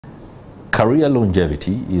Career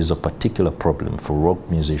longevity is a particular problem for rock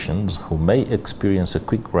musicians who may experience a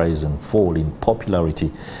quick rise and fall in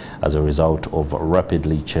popularity as a result of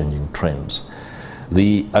rapidly changing trends.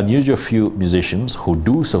 The unusual few musicians who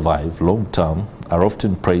do survive long-term are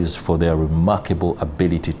often praised for their remarkable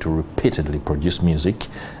ability to repeatedly produce music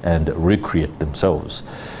and recreate themselves.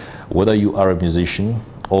 Whether you are a musician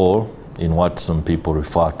or in what some people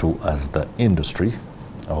refer to as the industry,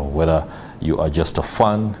 or whether you are just a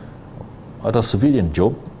fan at a civilian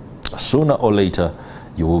job, sooner or later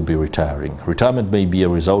you will be retiring. Retirement may be a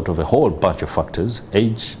result of a whole bunch of factors: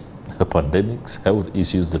 age, pandemics, health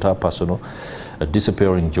issues that are personal, a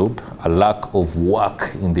disappearing job, a lack of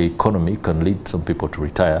work in the economy can lead some people to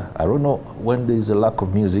retire. I don't know, when there is a lack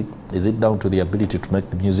of music, is it down to the ability to make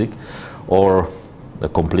the music, or the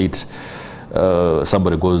complete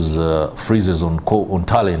somebody goes freezes on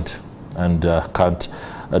talent and can't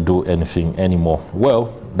do anything anymore?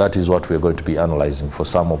 Well, that is what we're going to be analyzing for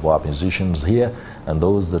some of our musicians here and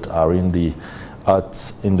those that are in the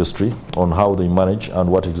arts industry, on how they manage and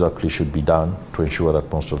what exactly should be done to ensure that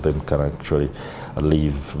most of them can actually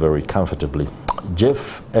live very comfortably.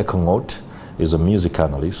 Jeff Ekong'ot is a music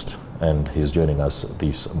analyst and he's joining us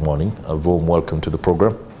this morning. A warm welcome to the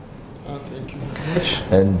program. Thank you very much.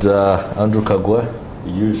 And Andrew Kaggwa,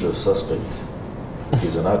 the usual suspect.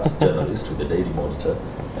 He's an arts journalist with the Daily Monitor,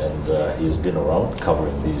 and he's been around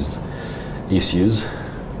covering these issues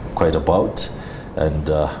quite about, and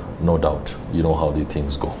no doubt you know how these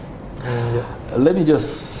things go. Yeah. Let me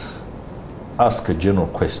just ask a general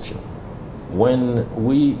question. When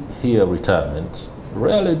we hear retirement,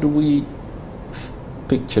 rarely do we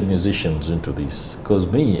picture musicians into this, because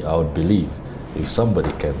me, I would believe if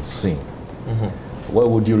somebody can sing, why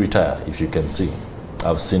would you retire if you can sing?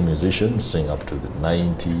 I've seen musicians sing up to the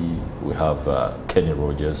 90. We have Kenny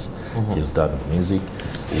Rogers, he's done music.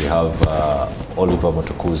 We have Oliver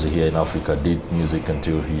Motokuzi here in Africa, did music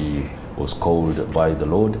until he was called by the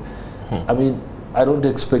Lord. I mean, I don't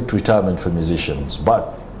expect retirement for musicians,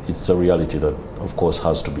 but it's a reality that, of course,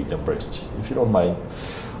 has to be embraced. If you don't mind,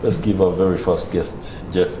 let's give our very first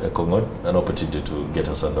guest, Jeff Ekong'ot, an opportunity to get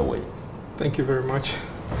us underway. Thank you very much.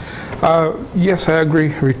 Yes, I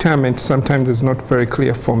agree. Retirement sometimes is not very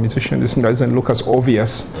clear for musicians. It doesn't look as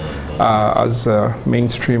obvious as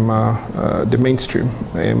mainstream, the mainstream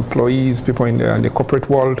employees, people in the corporate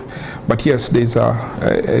world. But yes, there's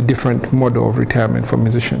a different model of retirement for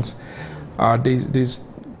musicians. There's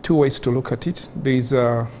two ways to look at it. There's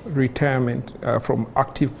retirement from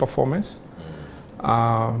active performance,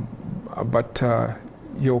 but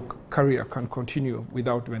your career can continue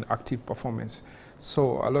without an active performance.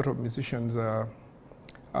 So a lot of musicians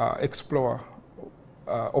explore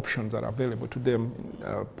options that are available to them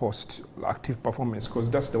post-active performance,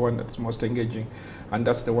 because that's the one that's most engaging, and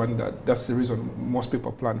that's the reason most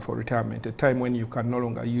people plan for retirement, a time when you can no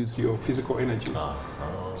longer use your physical energies.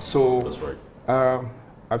 So that's right.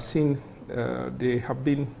 I've seen the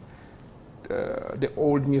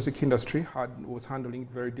old music industry was handling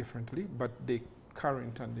it very differently, but the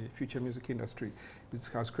current and the future music industry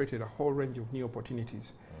has created a whole range of new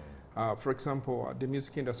opportunities. For example, the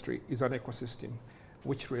music industry is an ecosystem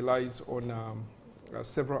which relies on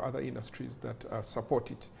several other industries that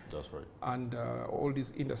support it. That's right. And all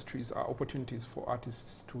these industries are opportunities for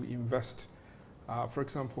artists to invest. For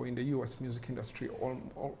example, in the US music industry,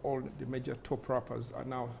 all the major top rappers are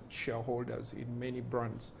now shareholders in many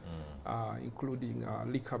brands, including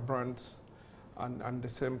liquor brands, and the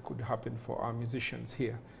same could happen for our musicians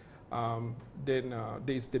here. Then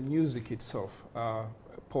there's the music itself.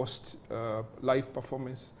 Post live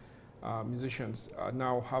performance, musicians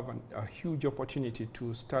now have a huge opportunity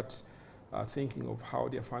to start thinking of how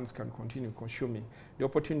their fans can continue consuming. The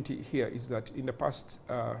opportunity here is that in the past,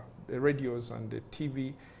 the radios and the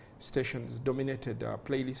TV stations dominated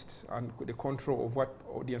playlists and the control of what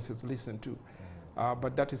audiences listen to.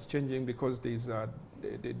 But that is changing, because there's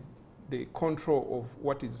the control of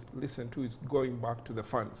what is listened to is going back to the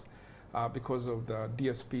fans because of the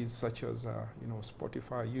DSPs such as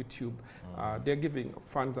Spotify, YouTube. They're giving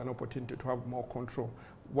fans an opportunity to have more control.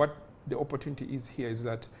 What the opportunity is here is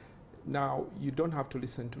that now you don't have to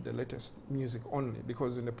listen to the latest music only,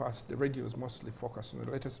 because in the past the radio is mostly focused on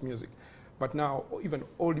the latest music. But now even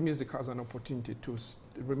old music has an opportunity to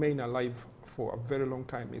remain alive for a very long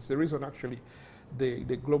time. It's the reason actually the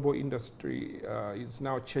global industry is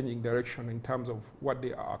now changing direction in terms of what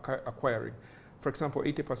they are acquiring. For example,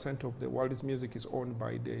 80% of the world's music is owned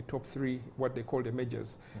by the top three, what they call the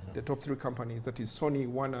majors, the top three companies, that is Sony,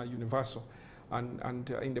 Warner, Universal. And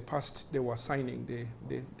in the past, they were signing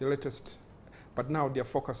the latest But now they're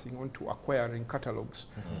focusing on to acquiring catalogs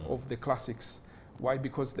of the classics. Why?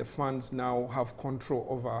 Because the fans now have control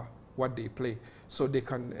over what they play. So they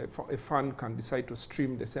can, a fan can decide to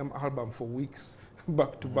stream the same album for weeks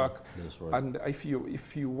back to back. That's right. And if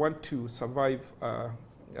you want to survive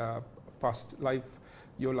past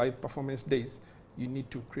your live performance days, you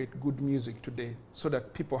need to create good music today so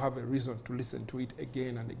that people have a reason to listen to it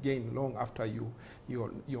again and again long after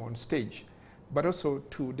you're on stage. But also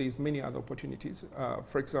there's many other opportunities.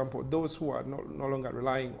 For example, those who are no longer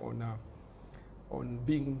relying on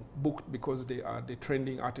being booked because they are the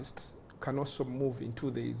trending artists can also move into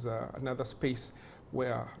another space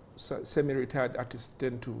where semi-retired artists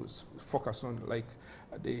tend to focus on, like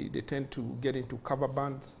they tend to get into cover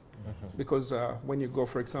bands. Because when you go,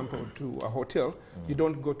 for example, to a hotel, you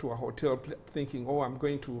don't go to a hotel thinking, oh, I'm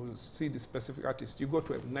going to see the specific artist. You go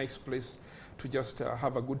to a nice place to just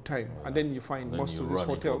have a good time. And then you find most of these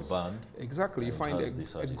hotels. Exactly, you find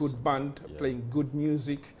a good band playing good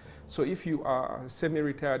music. So if you are a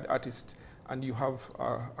semi-retired artist and you have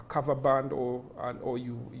a cover band or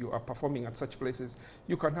you are performing at such places,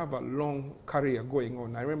 you can have a long career going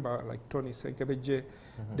on. I remember like Tony Senkebeje,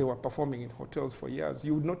 they were performing in hotels for years.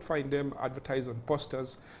 You would not find them advertised on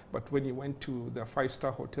posters, but when you went to the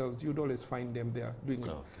 5-star hotels, you'd always find them there doing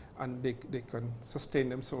it. And they can sustain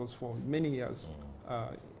themselves for many years,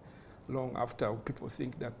 long after people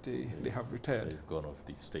think that they have retired. They've gone off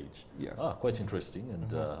the stage. Yes. Quite interesting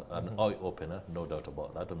and an eye-opener, no doubt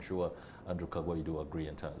about that. I'm sure, Andrew Kaggwa, you do agree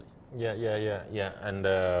entirely. Yeah. And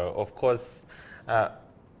of course,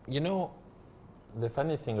 you know, the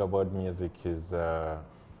funny thing about music is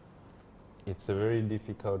it's a very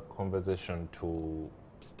difficult conversation to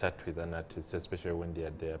start with an artist, especially when they're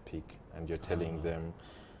at their peak and you're telling them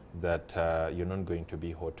that you're not going to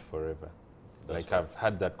be hot forever. Like I've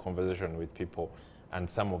had that conversation with people and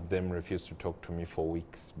some of them refuse to talk to me for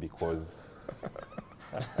weeks because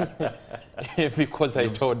because I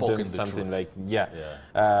told them something like,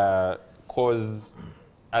 because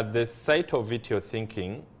at the sight of it, you're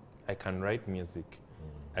thinking, I can write music,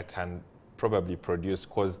 I can probably produce,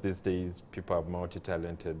 because these days people are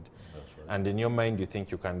multi-talented. And in your mind, you think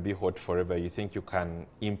you can be hot forever, you think you can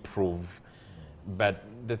improve. But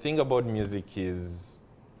the thing about music is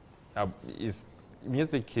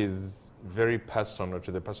music is very personal to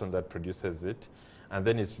the person that produces it, and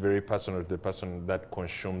then it's very personal to the person that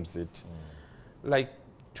consumes it. Like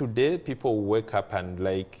today, people wake up and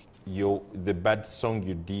like the bad song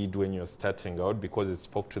you did when you're starting out because it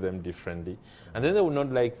spoke to them differently. And then they will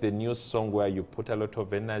not like the new song where you put a lot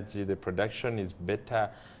of energy, the production is better,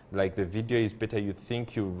 like the video is better, you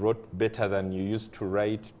think you wrote better than you used to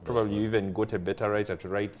write. Probably you even got a better writer to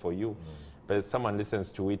write for you. But someone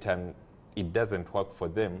listens to it and it doesn't work for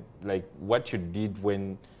them. Like what you did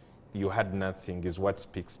when you had nothing is what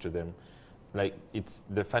speaks to them. Like it's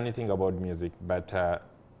the funny thing about music, but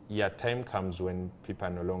yeah, time comes when people are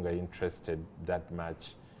no longer interested that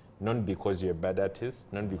much. Not because you're a bad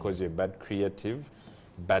artist, not because you're a bad creative,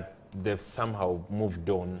 but they've somehow moved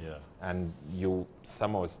on and you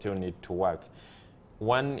somehow still need to work.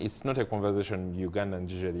 One, it's not a conversation Ugandans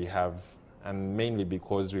usually have, and mainly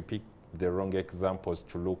because we pick the wrong examples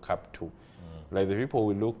to look up to. Like the people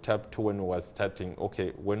we looked up to when we were starting,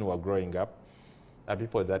 when we were growing up, are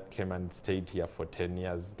people that came and stayed here for 10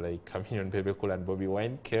 years, like Chameleon, Bebe Cool and Bobby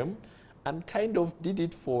Wine came and kind of did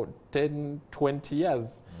it for 10, 20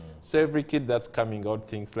 years. So every kid that's coming out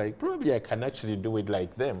thinks like, probably I can actually do it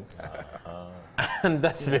like them. And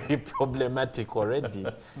that's very problematic already.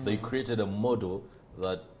 They created a model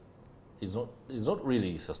that is not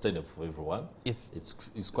really sustainable for everyone.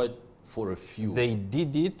 It's quite for a few. They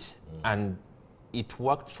did it and it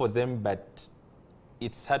worked for them, but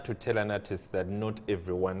it's hard to tell an artist that not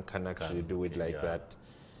everyone can actually do it like that.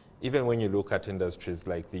 Even when you look at industries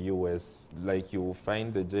like the US, like you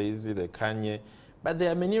find the Jay-Z, the Kanye, but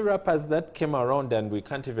there are many rappers that came around and we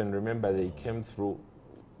can't even remember they came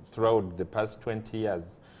throughout the past 20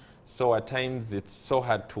 years. So at times it's so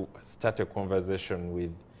hard to start a conversation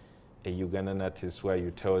with a Ugandan artist where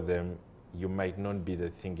you tell them you might not be the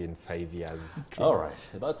thing in 5 years. All right,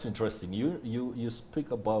 that's interesting. You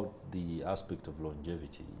speak about the aspect of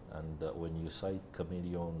longevity, and when you cite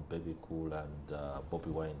Chameleon, Baby Cool, and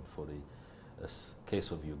Bobby Wine for the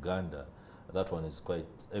case of Uganda, that one is quite,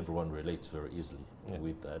 everyone relates very easily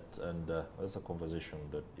with that, and that's a conversation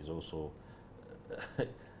that is also,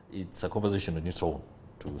 it's a conversation on its own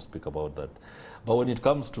to speak about that. But when it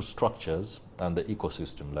comes to structures and the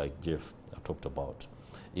ecosystem, like Jeff talked about,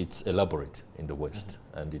 it's elaborate in the West,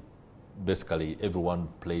 and it basically everyone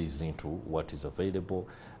plays into what is available,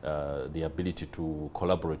 the ability to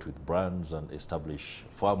collaborate with brands and establish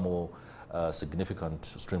far more significant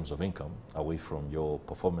streams of income away from your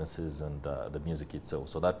performances and the music itself,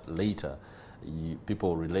 so that later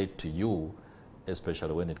people relate to you,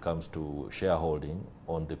 especially when it comes to shareholding,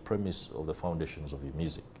 on the premise of the foundations of your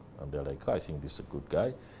music. And they're like, I think this is a good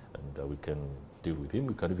guy, and we can deal with him,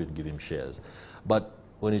 we can even give him shares. But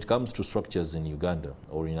when it comes to structures in Uganda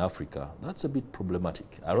or in Africa, that's a bit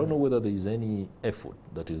problematic. I don't know whether there is any effort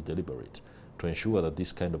that is deliberate to ensure that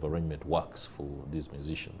this kind of arrangement works for these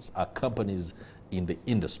musicians. Are companies in the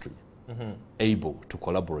industry able to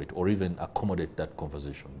collaborate or even accommodate that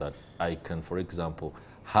conversation, that I can, for example,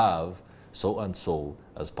 have so-and-so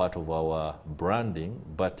as part of our branding,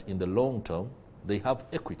 but in the long term, they have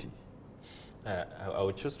equity? I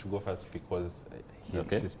would choose to go first because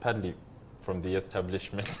he's partly from the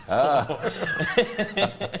establishment. So.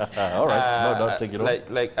 All right, no, take it on.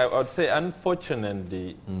 Like I would say,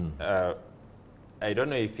 unfortunately, I don't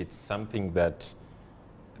know if it's something that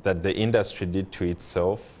the industry did to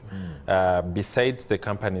itself, besides the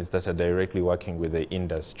companies that are directly working with the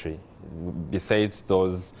industry, besides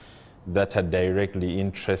those that are directly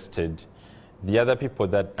interested, the other people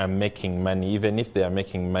that are making money, even if they are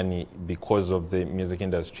making money because of the music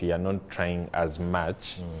industry, are not trying as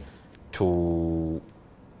much to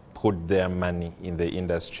put their money in the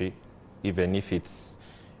industry, even if it's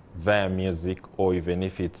via music or even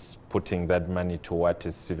if it's putting that money to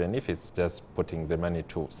artists, even if it's just putting the money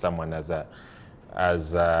to someone as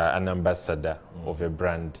an ambassador of a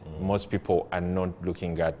brand. Most people are not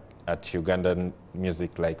looking at Ugandan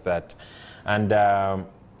music like that. And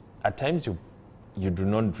at times you do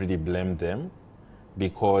not really blame them,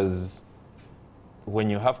 because when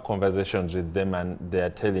you have conversations with them and they are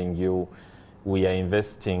telling you, we are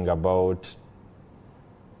investing about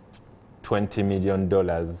 $20 million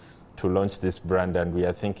to launch this brand, and we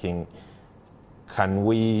are thinking, can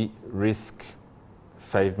we risk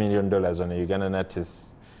 $5 million on a Ugandan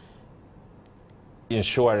artist,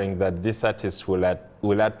 ensuring that this artist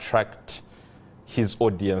will attract his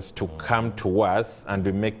audience to come to us and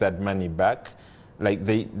we make that money back? Like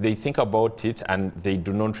they think about it and they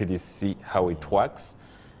do not really see how it works.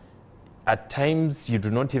 At times, you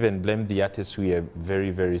do not even blame the artists. We are a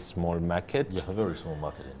very, very small market. Yeah, a very small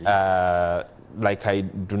market indeed. Like I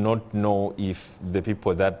do not know if the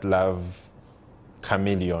people that love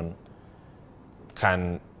Chameleon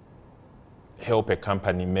can help a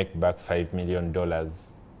company make back $5 million.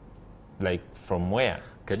 Like from where?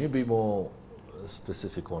 Can you be more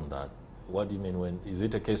specific on that? What do you mean when, is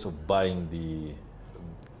it a case of buying the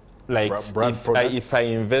brand products? If I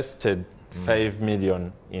invested $5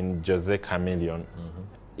 million in Jose Chameleon,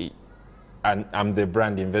 and I'm the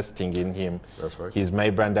brand investing in him, that's right, he's my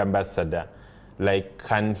brand ambassador, like,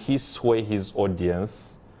 can he sway his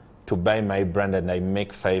audience to buy my brand and I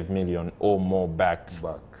make $5 million or more back?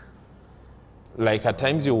 Like, at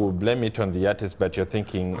times you will blame it on the artist, but you're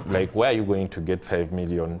thinking, like, where are you going to get $5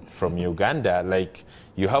 million from Uganda? Like,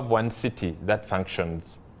 you have one city that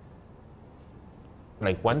functions.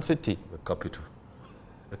 Like, one city. The capital.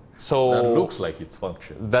 So that looks like it's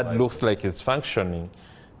functioning. That looks like it's functioning.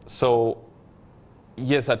 So,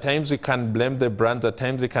 yes, at times we can blame the brands, at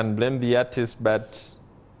times we can blame the artist, but,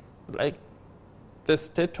 like, the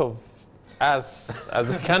state of us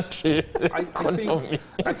as a country, I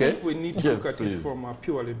think we need to look at it from a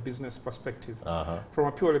purely business perspective. From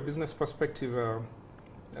a purely business perspective,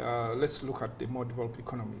 let's look at the more developed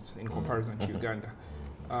economies in comparison to Uganda.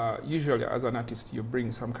 Usually, as an artist, you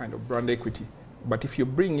bring some kind of brand equity, but if you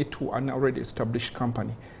bring it to an already established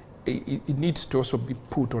company, it needs to also be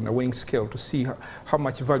put on a weighing scale to see how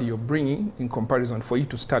much value you're bringing in comparison for you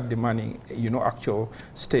to start demanding, actual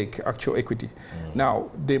stake, actual equity.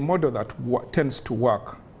 Now, the model that tends to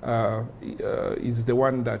work is the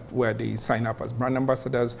one where they sign up as brand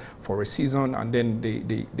ambassadors for a season and then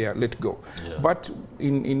they are let go. Yeah. But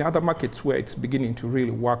in other markets where it's beginning to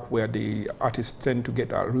really work, where the artists tend to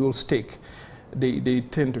get a real stake, they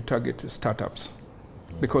tend to target startups.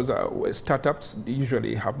 Because startups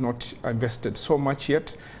usually have not invested so much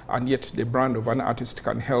yet, and yet the brand of an artist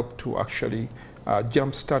can help to actually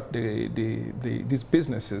jumpstart these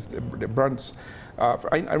businesses, the brands.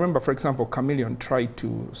 I remember, for example, Chameleon tried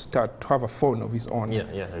to have a phone of his own.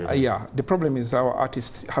 The problem is our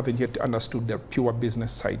artists haven't yet understood the pure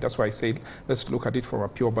business side. That's why I said let's look at it from a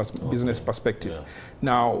pure business perspective. Yeah.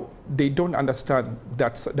 Now, they don't understand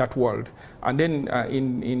that world. And then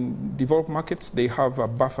in developed markets, they have a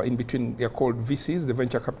buffer in between. They're called VCs, the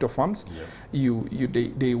venture capital firms. Yeah.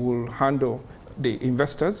 They will handle the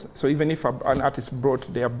investors. So even if an artist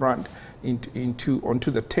brought their brand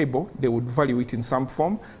onto the table, they would value it in some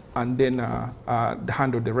form and then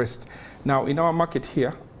handle the rest. Now, in our market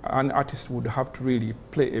here, an artist would have to really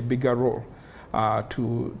play a bigger role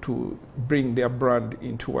to bring their brand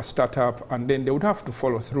into a startup, and then they would have to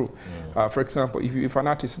follow through. For example, if an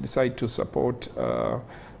artist decides to support,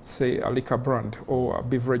 say, a liquor brand or a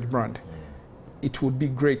beverage brand, it would be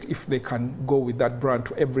great if they can go with that brand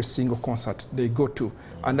to every single concert they go to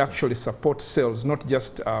and actually support sales, not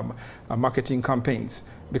just marketing campaigns.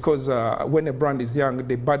 Because when a brand is young,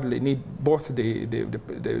 they badly need both the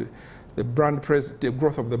brand the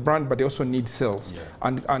growth of the brand, but they also need sales.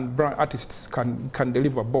 And brand artists can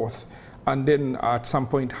deliver both. And then at some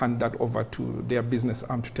point hand that over to their business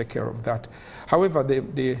arm to take care of that. However,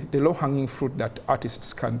 the low-hanging fruit that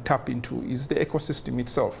artists can tap into is the ecosystem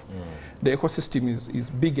itself. The ecosystem is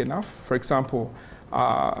big enough. For example,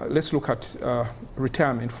 let's look at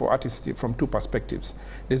retirement for artists from two perspectives.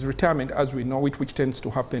 There's retirement, as we know it, which tends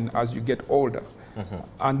to happen as you get older.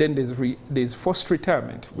 And then there's forced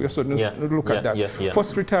retirement. We also look at that.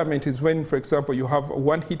 Forced retirement is when, for example, you have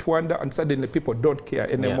one hit wonder and suddenly people don't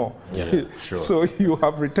care anymore. Sure. So you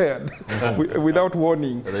have retired without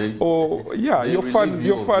warning. Your funds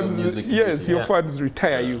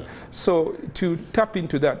retire you. So to tap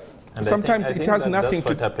into that, and sometimes I think it has nothing that's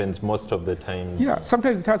what happens most of the time. Yeah,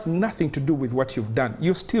 sometimes it has nothing to do with what you've done.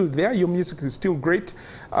 You're still there, your music is still great,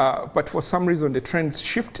 but for some reason the trends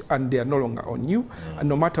shift and they are no longer on you. And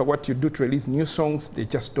no matter what you do to release new songs, they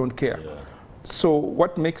just don't care. So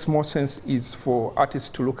what makes more sense is for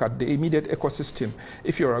artists to look at the immediate ecosystem.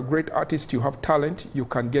 If you're a great artist, you have talent, you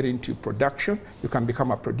can get into production, you can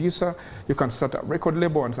become a producer, you can start a record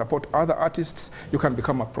label and support other artists, you can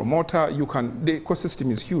become a promoter, the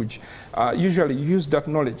ecosystem is huge. Usually you use that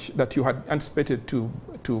knowledge that you had anticipated to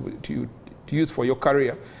use for your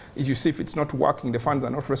career. If you see if it's not working, the funds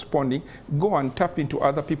are not responding, go and tap into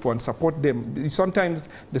other people and support them. Sometimes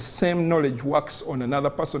the same knowledge works on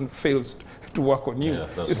another person, fails to work on you.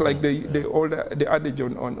 It's like the adage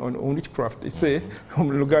on witchcraft. They say,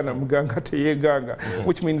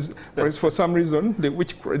 which means for some reason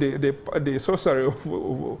the sorcery of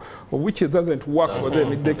witches doesn't work for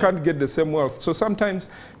them. They can't get the same wealth. So sometimes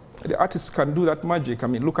the artists can do that magic. I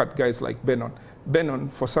mean, look at guys like Benon. Benon,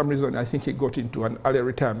 for some reason, I think he got into an early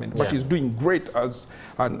retirement, but he's doing great as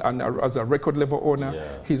a record label owner.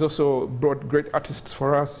 He's also brought great artists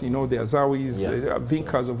for us, you know, the Azawis, the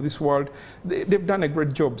Vinkas of this world. They've done a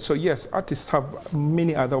great job. So yes, artists have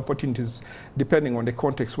many other opportunities depending on the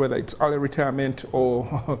context, whether it's early retirement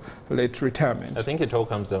or late retirement. I think it all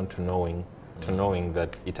comes down to knowing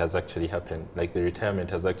that it has actually happened, like the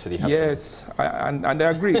retirement has actually happened. Yes, and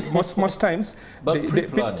I agree. most times, but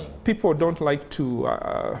pre-planning. People don't like to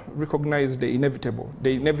recognize the inevitable.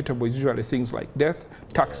 The inevitable is usually things like death,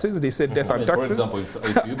 taxes. They say death and taxes. For example, if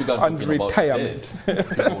you began talking retirement. About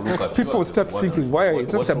death, people look at people start thinking, why?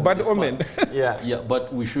 That's a bad omen. Yeah,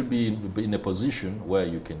 but we should be in a position where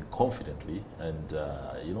you can confidently and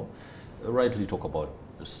rightly talk about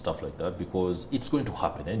stuff like that, because it's going to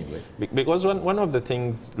happen anyway. Because one of the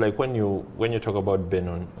things, like when you talk about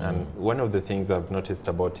Benon, and one of the things I've noticed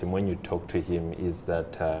about him when you talk to him is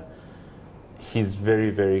that he's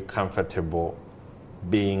very, very comfortable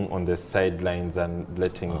being on the sidelines and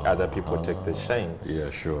letting other people take the shine.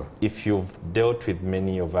 Yeah, sure. If you've dealt with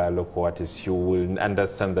many of our local artists, you will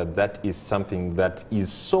understand that is something that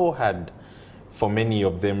is so hard for many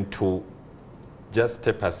of them to just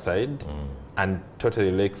step aside and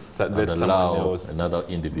totally let someone else, another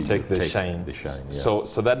individual, take the shine. Yeah.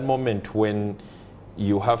 So that moment when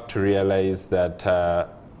you have to realize that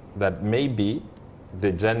that maybe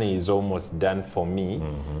the journey is almost done for me,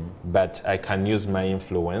 but I can use my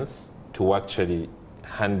influence to actually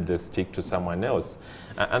hand the stick to someone else.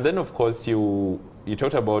 And then, of course, you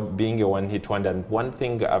talked about being a one-hit wonder, and one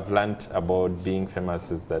thing I've learned about being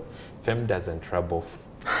famous is that fame doesn't rub off.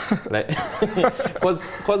 Like,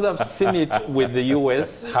 because I've seen it with the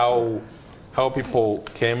US, how people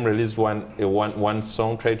came, released one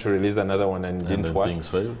song, tried to release another one, and didn't work, things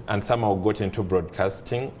failed. and somehow got into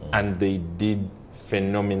broadcasting, and they did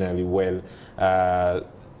phenomenally well.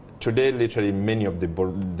 Today, literally, many of the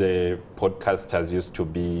podcasters used to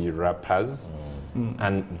be rappers,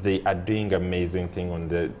 and they are doing amazing thing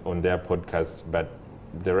on their podcasts, but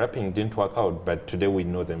the rapping didn't work out. But today we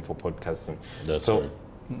know them for podcasting. That's right.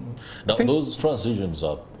 Now, those transitions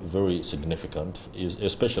are very significant,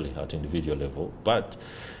 especially at individual level. But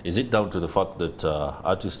is it down to the fact that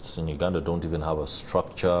artists in Uganda don't even have a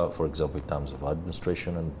structure, for example, in terms of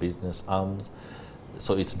administration and business arms,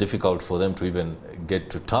 So it's difficult for them to even get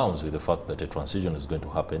to terms with the fact that a transition is going to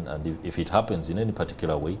happen, and if it happens in any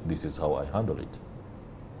particular way, this is how I handle it.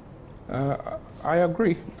 I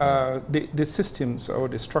agree. The systems or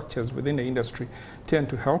the structures within the industry tend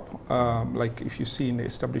to help. Like if you see in the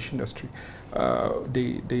established industry,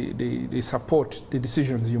 they support the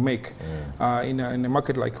decisions you make. In a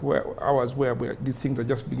market like ours, where these things are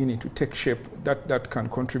just beginning to take shape, that can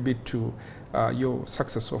contribute to your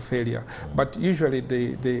success or failure. But usually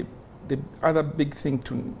the other big thing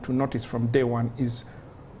to notice from day one is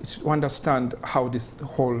to understand how this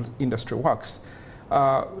whole industry works.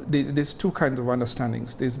 There's two kinds of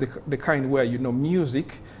understandings. There's the kind where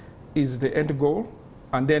music is the end goal,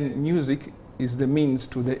 and then music is the means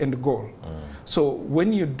to the end goal. So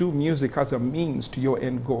when you do music as a means to your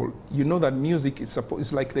end goal, you know that music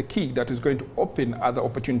is like the key that is going to open other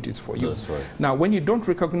opportunities for you. That's right. Now, when you don't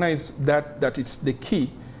recognize that it's the key,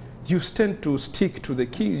 you tend to stick to the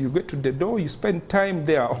key. You get to the door, you spend time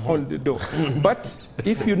there on the door. But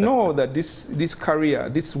if you know that this career,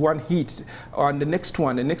 this one hit, and the next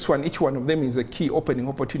one, each one of them is a key opening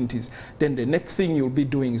opportunities, then the next thing you'll be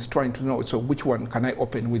doing is trying to know, so which one can I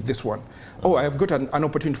open with this one? Oh, I've got an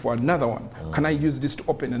opportunity for another one. Can I use this to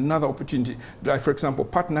open another opportunity? Like, for example,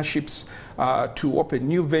 partnerships, to open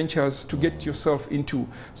new ventures, to get yourself into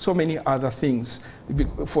so many other things.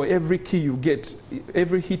 For every key you get,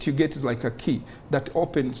 every hit you get is like a key that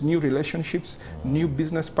opens new relationships, new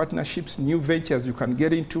business partnerships, new ventures you can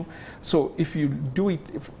get into. So if you do it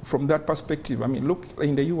from that perspective, I mean, look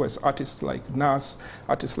in the US, artists like Nas,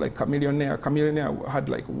 artists like Chameleonaire. Chameleonaire had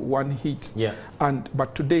like one hit,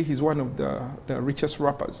 but today he's one of the richest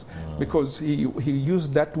rappers because he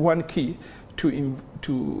used that one key to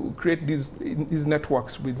create these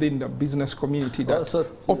networks within the business community that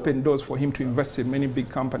open doors for him to invest in many big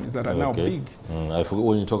companies that are now big. I forget,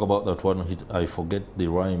 when you talk about that one hit, I forget the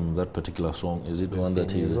rhyme, that particular song. Is it the one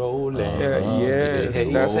that he's rolling? Yes,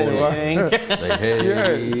 that's the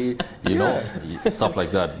one. You know, stuff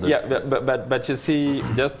like that. But you see,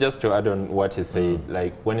 just to add on what he said,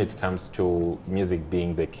 like when it comes to music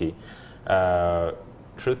being the key,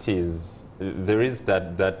 truth is, there is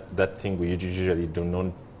that thing we usually do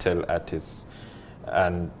not tell artists,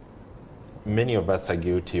 and many of us are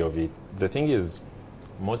guilty of it. The thing is,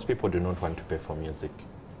 most people do not want to pay for music.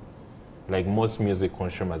 Like most music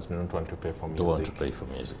consumers do not want to pay for music. Don't want to pay for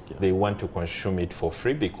music, yeah. They want to consume it for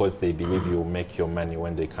free because they believe you'll make your money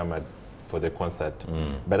when they come for the concert.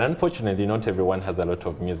 But unfortunately, not everyone has a lot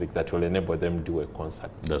of music that will enable them to do a concert.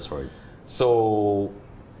 That's right. So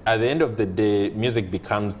at the end of the day, music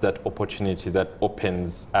becomes that opportunity that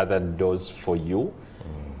opens other doors for you,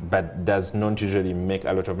 but does not usually make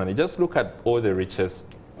a lot of money. Just look at all the richest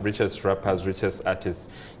rappers, richest artists.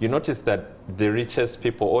 You notice that the richest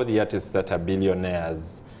people, all the artists that are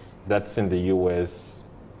billionaires, that's in the US,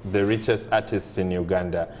 the richest artists in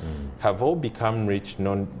Uganda, have all become rich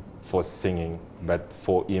not for singing, but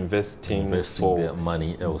for investing their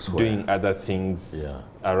money elsewhere, doing other things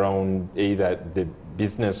around either the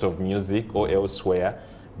business of music or elsewhere,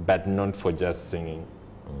 but not for just singing.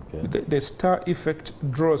 Okay. The star effect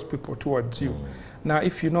draws people towards you. Now,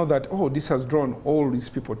 if you know that, oh, this has drawn all these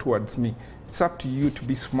people towards me, it's up to you to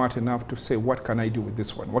be smart enough to say, what can I do with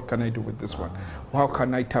this one? What can I do with this one? How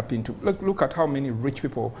can I tap into? Look at how many rich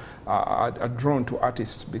people are drawn to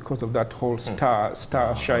artists because of that whole star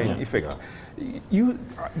shine effect.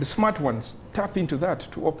 The smart ones tap into that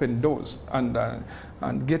to open doors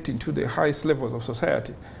and get into the highest levels of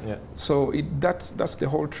society. So that's the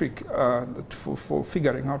whole trick for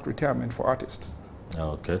figuring out retirement for artists.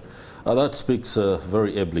 Okay. That speaks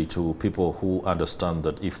very ably to people who understand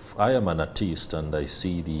that if I am an artist and I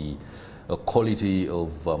see the quality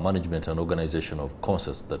of management and organization of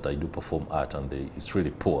concerts that I do perform at, and it's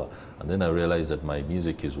really poor, and then I realize that my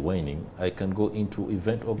music is waning, I can go into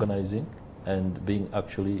event organizing and being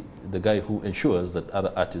actually the guy who ensures that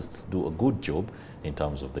other artists do a good job in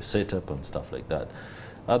terms of the setup and stuff like that.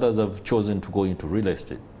 Others have chosen to go into real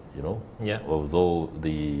estate, you know, although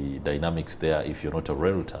the dynamics there, if you're not a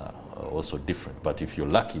realtor, are also different. But if you're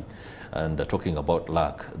lucky, and talking about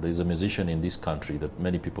luck, there's a musician in this country that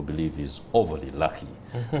many people believe is overly lucky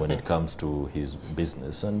when it comes to his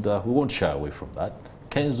business, and we won't shy away from that.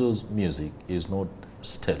 Kenzo's music is not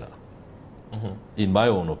stellar, in my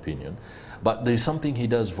own opinion, but there's something he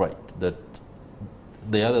does right that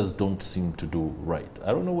the others don't seem to do right. I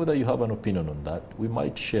don't know whether you have an opinion on that. We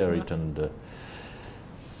might share it. And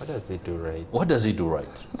what does he do right? What does he do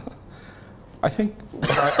right? I think.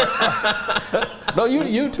 No,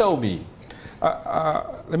 you tell me.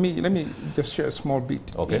 Let me just share a small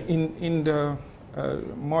bit. Okay. In the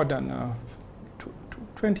more than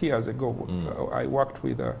 20 years ago, I worked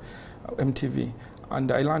with MTV,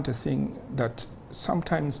 and I learned a thing that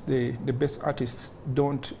sometimes the best artists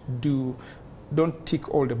don't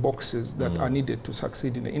tick all the boxes that are needed to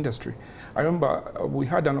succeed in the industry. I remember we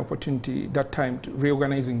had an opportunity that time to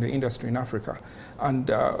reorganizing the industry in Africa,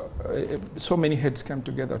 and so many heads came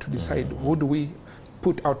together to decide who do we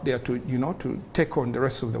put out there to, to take on the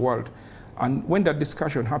rest of the world. And when that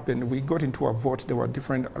discussion happened, we got into a vote. There were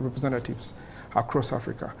different representatives across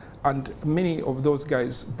Africa, and many of those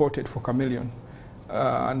guys voted for Chameleon.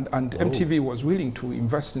 And MTV was willing to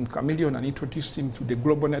invest in Chameleon and introduce him to the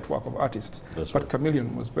global network of artists. But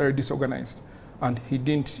Chameleon was very disorganized, and he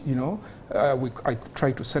didn't, I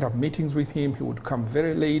tried to set up meetings with him. He would come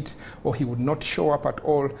very late, or he would not show up at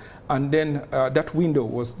all. And then that window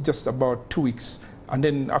was just about 2 weeks. And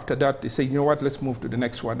then after that, they say, you know what, let's move to the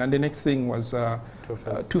next one. And the next thing was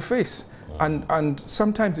Two-Face. And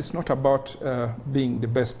sometimes it's not about being the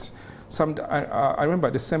best. I remember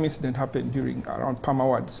the same incident happened around Palm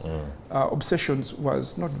Awards. Obsessions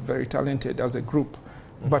was not very talented as a group,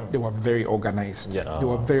 but they were very organized. Yeah. They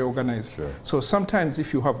were very organized. Sure. So sometimes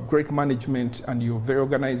if you have great management and you're very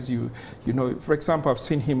organized, you know, for example, I've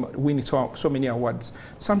seen him win so many awards.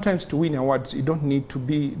 Sometimes to win awards, they don't need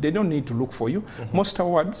to look for you. Most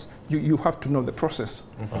awards, you have to know the process.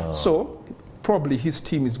 So probably his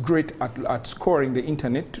team is great at scoring the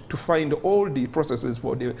internet to find all the processes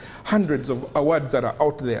for the hundreds of awards that are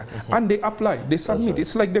out there. And they apply, they submit. Right.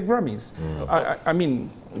 It's like the Grammys. I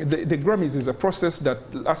mean, the Grammys is a process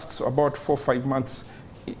that lasts about 4 or 5 months.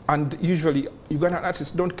 And usually Ugandan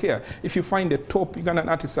artists don't care. If you find a top Ugandan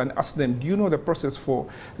artist and ask them, do you know the process for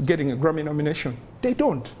getting a Grammy nomination? They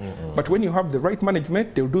don't. But when you have the right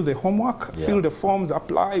management, they'll do the homework, fill the forms,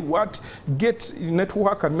 apply, get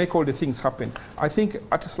network and make all the things happen. I think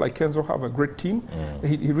artists like Kenzo have a great team.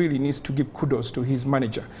 He really needs to give kudos to his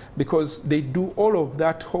manager, because they do all of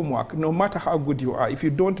that homework, no matter how good you are. If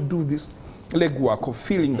you don't do this legwork of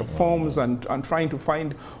filling the forms and trying to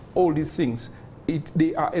find all these things,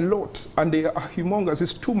 they are a lot, and they are humongous.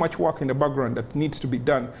 There's too much work in the background that needs to be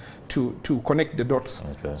done to connect the dots.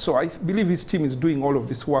 Okay. So I believe his team is doing all of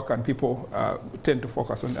this work, and people tend to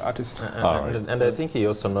focus on the artist. And I think he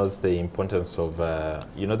also knows the importance of,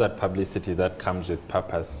 that publicity that comes with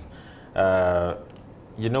purpose.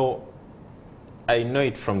 I know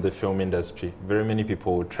it from the film industry. Very many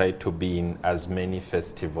people try to be in as many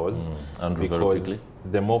festivals, Andrew, because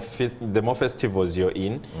the more festivals you're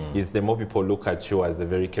in, is the more people look at you as a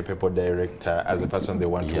very capable director, as a person they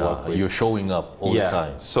want to work with. You're showing up all the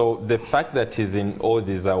time. So the fact that he's in all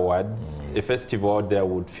these awards, a festival out there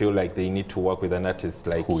would feel like they need to work with an artist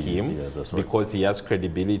like him, because he has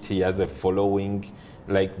credibility, he has a following.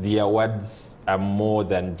 Like, the awards are more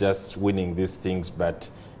than just winning these things, but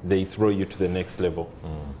they throw you to the next level.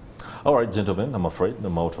 All right, gentlemen, I'm afraid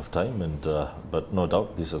I'm out of time, but no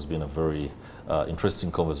doubt this has been a very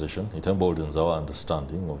interesting conversation. It emboldens our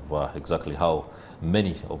understanding of exactly how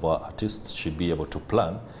many of our artists should be able to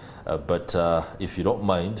plan. But if you don't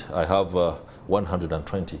mind, I have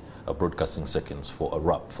 120 broadcasting seconds for a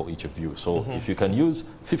wrap for each of you. So if you can use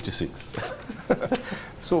 56.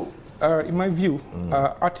 So in my view,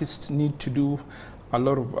 artists need to do a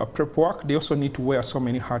lot of prep work. They also need to wear so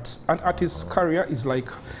many hats. An artist's career is like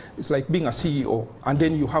being a CEO, and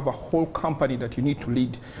then you have a whole company that you need to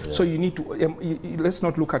lead. So you need to, let's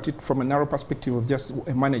not look at it from a narrow perspective of just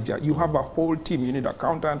a manager. You have a whole team. You need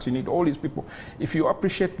accountants, you need all these people. If you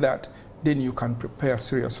appreciate that, then you can prepare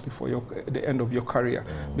seriously for the end of your career,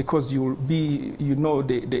 because you'll be,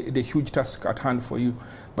 the huge task at hand for you.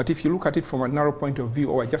 But if you look at it from a narrow point of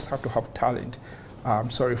view, I just have to have talent,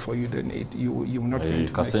 I'm sorry for you, then you will not be able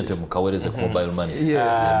to make it. Mobile money.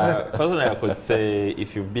 Yes. Personally, I could say,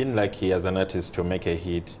 if you've been lucky as an artist to make a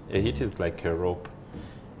hit is like a rope.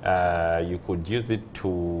 You could use it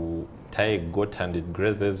to tie a goat and it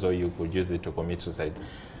grazes, or you could use it to commit suicide.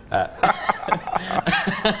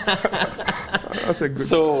 That's a good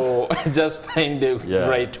so just find the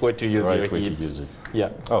right way to use your hit.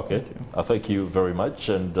 Yeah. Okay. Thank you very much.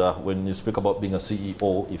 And when you speak about being a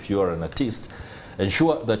CEO, if you are an artist,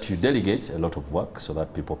 ensure that you delegate a lot of work so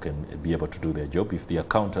that people can be able to do their job. If the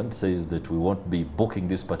accountant says that we won't be booking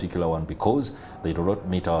this particular one because they do not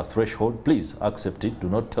meet our threshold, please accept it. Do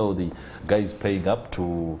not tell the guys paying up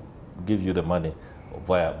to give you the money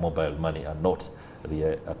via mobile money and not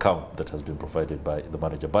the account that has been provided by the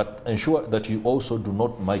manager. But ensure that you also do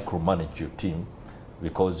not micromanage your team,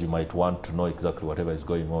 because you might want to know exactly whatever is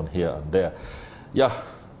going on here and there. Yeah,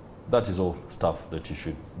 that is all stuff that you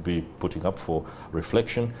should be putting up for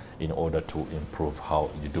reflection in order to improve how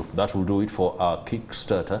you do. That will do it for our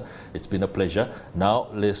Kickstarter. It's been a pleasure. Now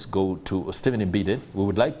let's go to Stephen Mbide. We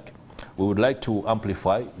would like to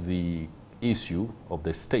amplify the issue of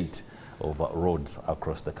the state of roads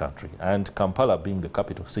across the country. And Kampala, being the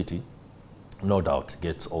capital city, no doubt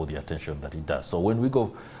gets all the attention that it does. So when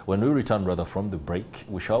we return rather from the break,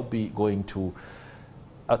 we shall be going to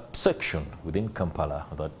a section within Kampala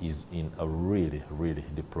that is in a really, really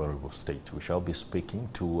deplorable state. We shall be speaking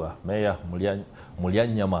to Mayor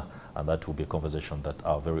Mulyanyama, and that will be a conversation that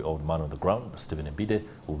our very own man on the ground, Stephen Mbide,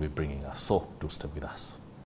 will be bringing us. So do stay with us.